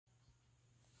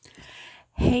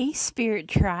Hey Spirit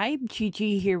Tribe,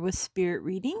 Gigi here with Spirit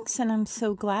Readings, and I'm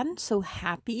so glad and so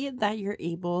happy that you're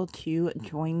able to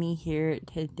join me here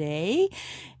today.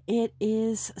 It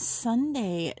is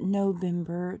Sunday,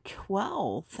 November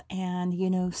 12th,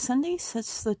 and Sunday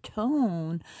sets the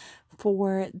tone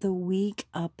for the week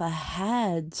up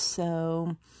ahead.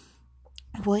 So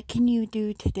what can you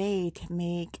do today to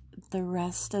make the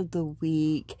rest of the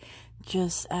week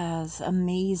just as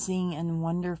amazing and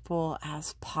wonderful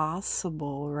as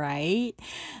possible, right?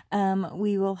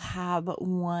 We will have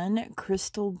one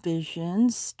Crystal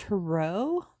Visions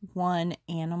Tarot, one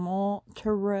Animal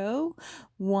Tarot,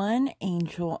 one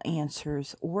Angel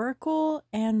Answers Oracle,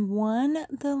 and one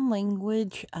The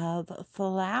Language of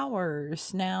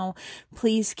Flowers. Now,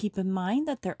 please keep in mind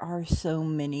that there are so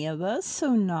many of us,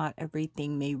 so not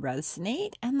everything may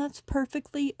resonate, and that's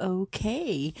perfectly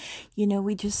okay.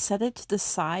 We just set it to the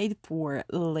side for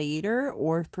later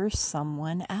or for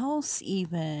someone else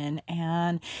even.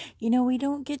 And, we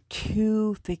don't get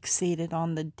too fixated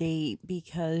on the date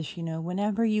because,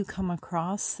 whenever you come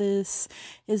across this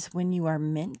is when you are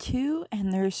meant to,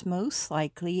 and there's most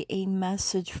likely a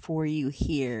message for you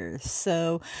here.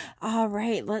 So, all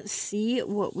right, let's see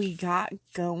what we got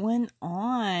going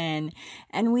on.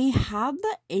 And we have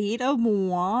the Eight of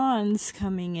Wands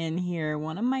coming in here,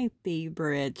 one of my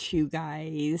favorites, you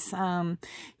guys.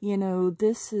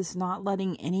 This is not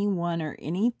letting anyone or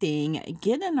anything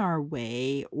get in our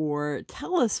way or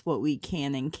tell us what we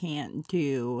can and can't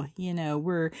do.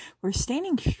 We're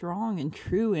standing strong and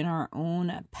true in our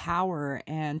own power,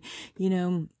 and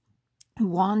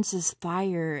Wands is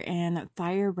fire, and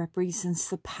fire represents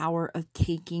the power of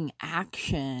taking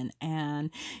action. And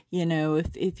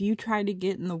if you try to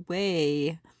get in the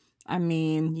way, I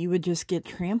mean, you would just get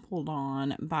trampled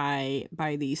on by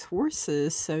these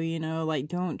horses. So,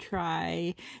 don't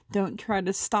try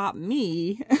to stop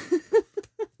me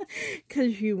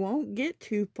because you won't get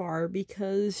too far,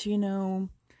 because,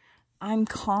 I'm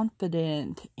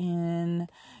confident in,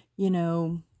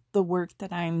 the work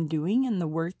that I'm doing and the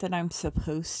work that I'm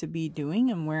supposed to be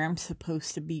doing and where I'm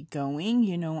supposed to be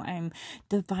going. I'm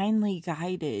divinely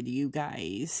guided, you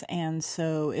guys. And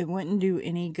so it wouldn't do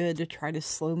any good to try to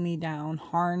slow me down,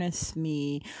 harness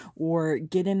me, or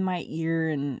get in my ear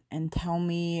and tell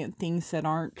me things that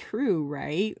aren't true,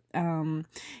 right?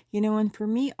 And for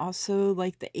me also,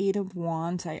 like the Eight of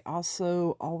Wands, I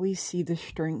also always see the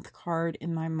Strength card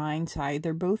in my mind's eye.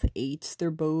 They're both eights.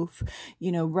 They're both,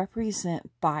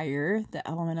 represent fire, the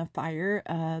element of fire.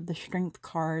 The Strength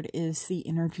card is the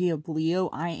energy of Leo.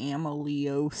 I am a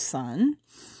Leo sun.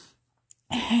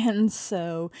 And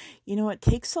so, it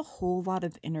takes a whole lot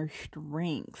of inner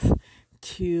strength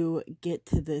to get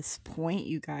to this point,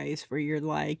 you guys, where you're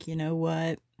like, you know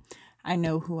what? I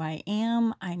know who I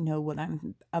am. I know what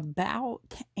I'm about,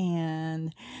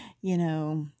 and,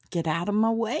 get out of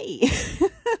my way.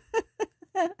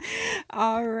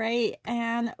 All right,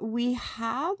 and we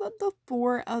have the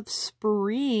Four of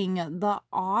Spring. The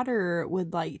Otter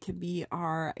would like to be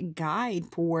our guide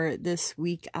for this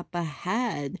week up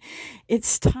ahead.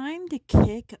 It's time to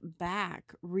kick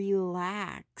back,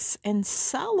 relax, and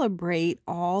celebrate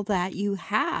all that you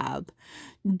have.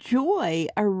 Joy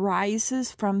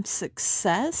arises from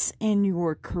success in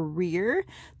your career,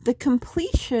 the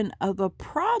completion of a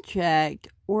project,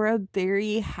 or a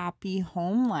very happy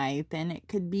home life. And it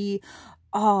could be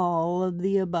all of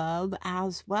the above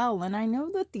as well. And I know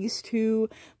that these two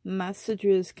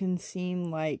messages can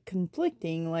seem like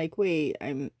conflicting, like, wait,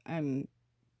 I'm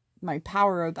my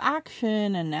power of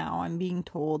action, and now I'm being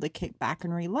told to kick back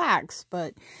and relax.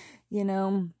 But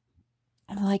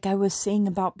like I was saying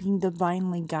about being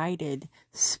divinely guided,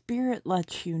 Spirit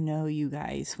lets you know, you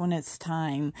guys, when it's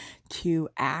time to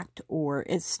act or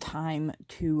it's time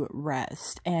to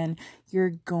rest. And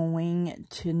you're going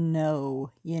to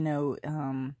know, your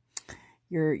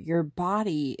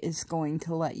body is going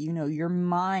to let you know, your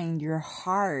mind, your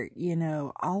heart,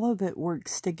 all of it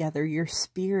works together. Your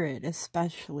spirit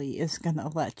especially is going to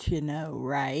let you know,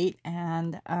 right?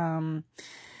 And,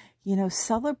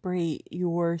 celebrate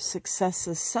your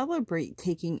successes, celebrate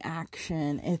taking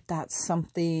action if that's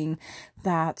something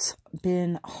that's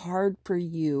been hard for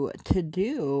you to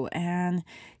do. And,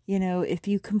 if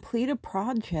you complete a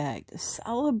project,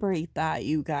 celebrate that,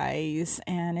 you guys.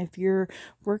 And if you're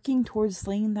working towards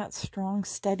laying that strong,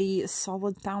 steady,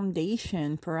 solid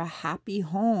foundation for a happy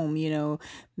home,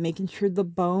 making sure the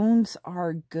bones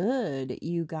are good,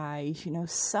 you guys,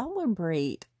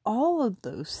 celebrate all of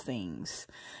those things.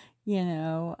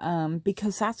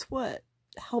 Because that's what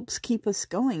helps keep us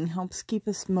going, helps keep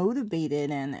us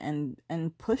motivated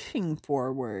and pushing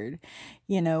forward.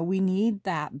 You know, we need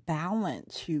that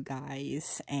balance, you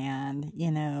guys. And,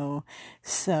 you know,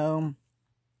 so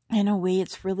in a way,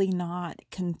 it's really not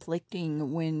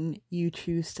conflicting when you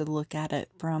choose to look at it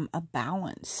from a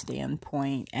balance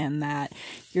standpoint, and that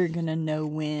you're going to know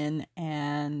when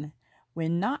and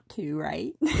when not to,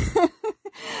 right?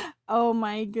 Oh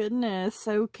my goodness.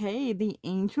 Okay, the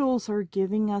angels are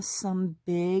giving us some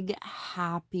big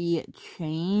happy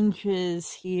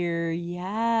changes here.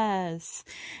 Yes.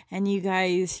 And you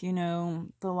guys, you know,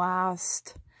 the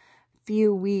last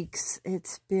few weeks,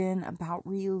 it's been about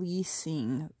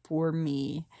releasing for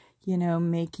me, you know,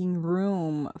 making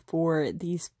room for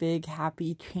these big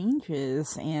happy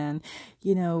changes. And,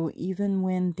 you know, even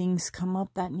when things come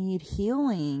up that need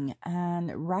healing,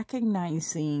 and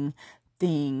recognizing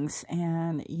things,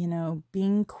 and, you know,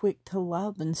 being quick to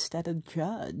love instead of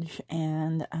judge,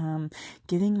 and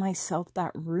giving myself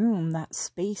that room, that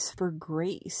space for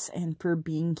grace and for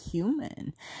being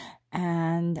human,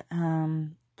 and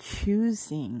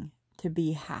choosing to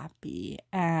be happy,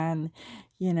 and,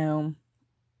 you know,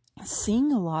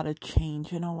 seeing a lot of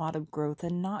change and a lot of growth,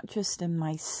 and not just in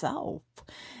myself.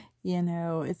 You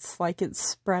know, it's like it's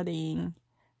spreading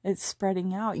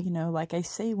out. You know, like I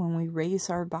say, when we raise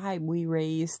our vibe, we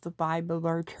raise the vibe of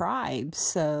our tribe.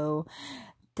 So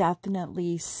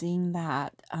definitely seeing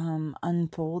that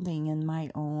unfolding in my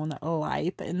own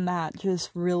life, and that just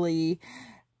really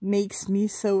makes me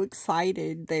so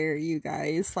excited there, you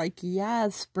guys. Like,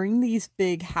 yes, bring these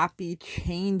big happy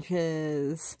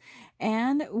changes.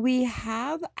 And we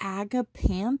have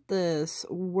Agapanthus,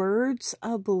 words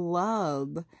of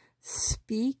love.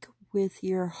 Speak with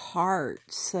your heart.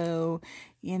 So,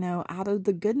 you know, out of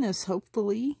the goodness,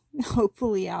 hopefully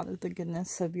out of the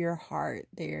goodness of your heart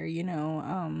there, you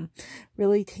know,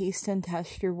 really taste and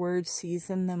test your words,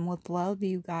 season them with love,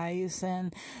 you guys.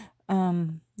 And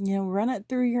you know, run it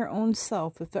through your own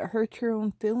self. If it hurts your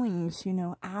own feelings, you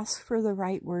know, ask for the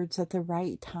right words at the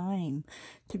right time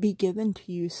to be given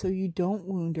to you, so you don't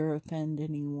wound or offend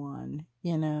anyone.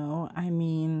 You know, I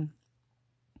mean,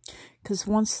 because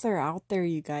once they're out there,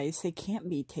 you guys, they can't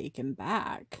be taken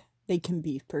back. They can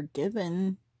be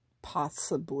forgiven,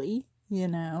 possibly, you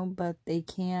know, but they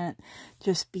can't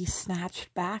just be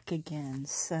snatched back again.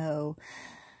 So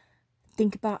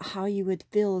think about how you would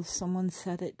feel if someone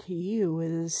said it to you.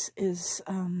 Is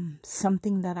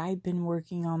something that I've been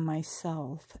working on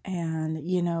myself, and,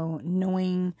 you know,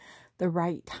 knowing the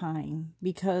right time,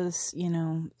 because, you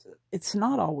know, it's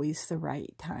not always the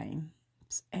right time,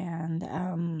 and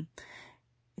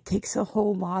it takes a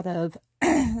whole lot of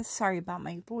sorry about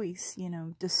my voice, you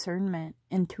know, discernment,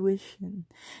 intuition,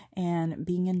 and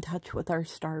being in touch with our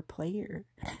star player.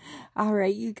 All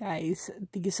right, you guys,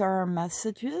 these are our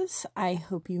messages. I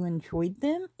hope you enjoyed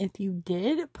them. If you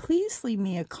did, please leave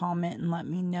me a comment and let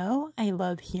me know. I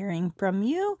love hearing from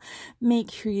you. Make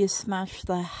sure you smash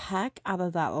the heck out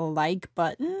of that like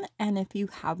button. And if you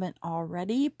haven't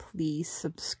already, please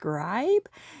subscribe.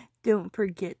 Don't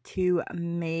forget to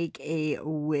make a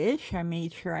wish. I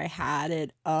made sure I had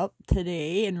it up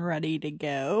today and ready to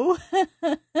go.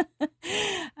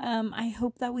 I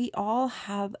hope that we all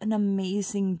have an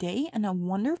amazing day and a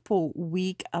wonderful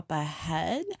week up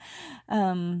ahead.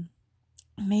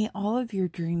 May all of your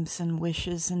dreams and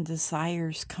wishes and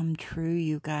desires come true,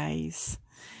 you guys.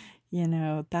 You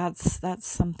know, that's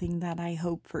something that I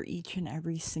hope for each and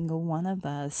every single one of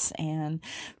us. And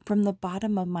from the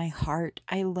bottom of my heart,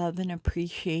 I love and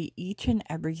appreciate each and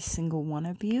every single one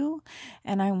of you.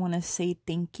 And I want to say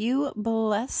thank you.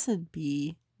 Blessed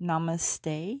be.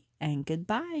 Namaste and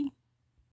goodbye.